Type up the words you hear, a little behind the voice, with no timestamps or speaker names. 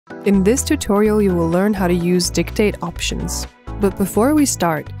In this tutorial, you will learn how to use dictate options. But before we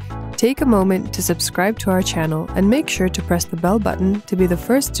start, take a moment to subscribe to our channel and make sure to press the bell button to be the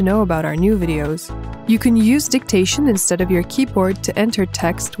first to know about our new videos. You can use dictation instead of your keyboard to enter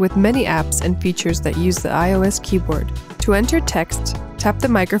text with many apps and features that use the iOS keyboard. To enter text, tap the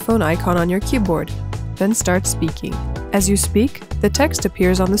microphone icon on your keyboard, then start speaking. As you speak, the text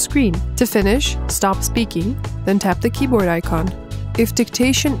appears on the screen. To finish, stop speaking, then tap the keyboard icon. If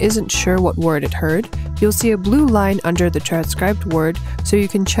dictation isn't sure what word it heard, you'll see a blue line under the transcribed word so you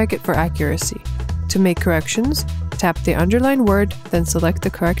can check it for accuracy. To make corrections, tap the underlined word, then select the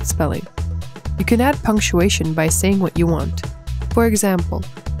correct spelling. You can add punctuation by saying what you want. For example,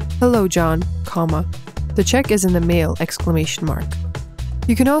 "Hello John, comma, the check is in the mail, exclamation mark."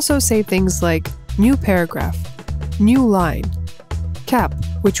 You can also say things like new paragraph, new line, cap,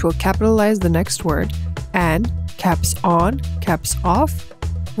 which will capitalize the next word, and caps on, caps off,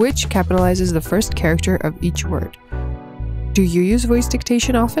 which capitalizes the first character of each word. Do you use voice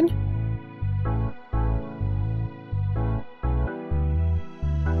dictation often?